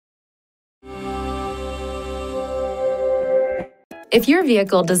If your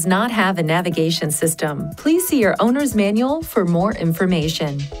vehicle does not have a navigation system, please see your owner's manual for more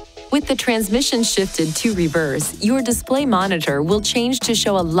information. With the transmission shifted to reverse, your display monitor will change to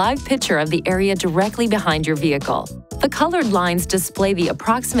show a live picture of the area directly behind your vehicle. The colored lines display the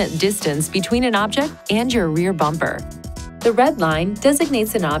approximate distance between an object and your rear bumper. The red line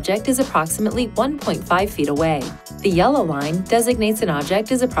designates an object as approximately 1.5 feet away. The yellow line designates an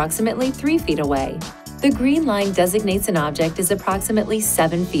object as approximately 3 feet away. The green line designates an object as approximately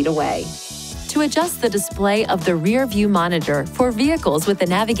 7 feet away. To adjust the display of the rear view monitor for vehicles with a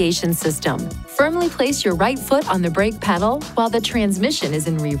navigation system, firmly place your right foot on the brake pedal while the transmission is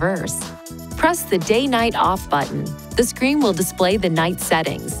in reverse. Press the Day-Night Off button. The screen will display the night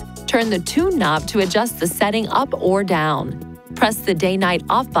settings. Turn the Tune knob to adjust the setting up or down. Press the Day-Night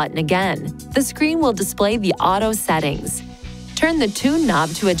Off button again. The screen will display the auto settings. Turn the Tune knob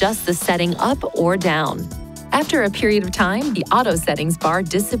to adjust the setting up or down. After a period of time, the auto settings bar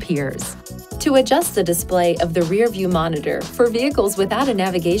disappears. To adjust the display of the rear view monitor for vehicles without a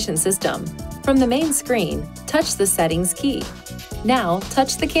navigation system, from the main screen, touch the settings key. Now,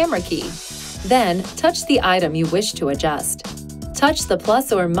 touch the camera key. Then, touch the item you wish to adjust. Touch the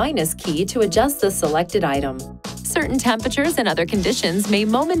plus or minus key to adjust the selected item. Certain temperatures and other conditions may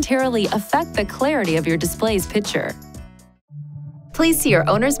momentarily affect the clarity of your display's picture. Please see your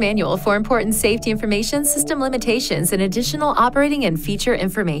owner's manual for important safety information, system limitations, and additional operating and feature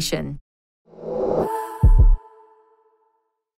information.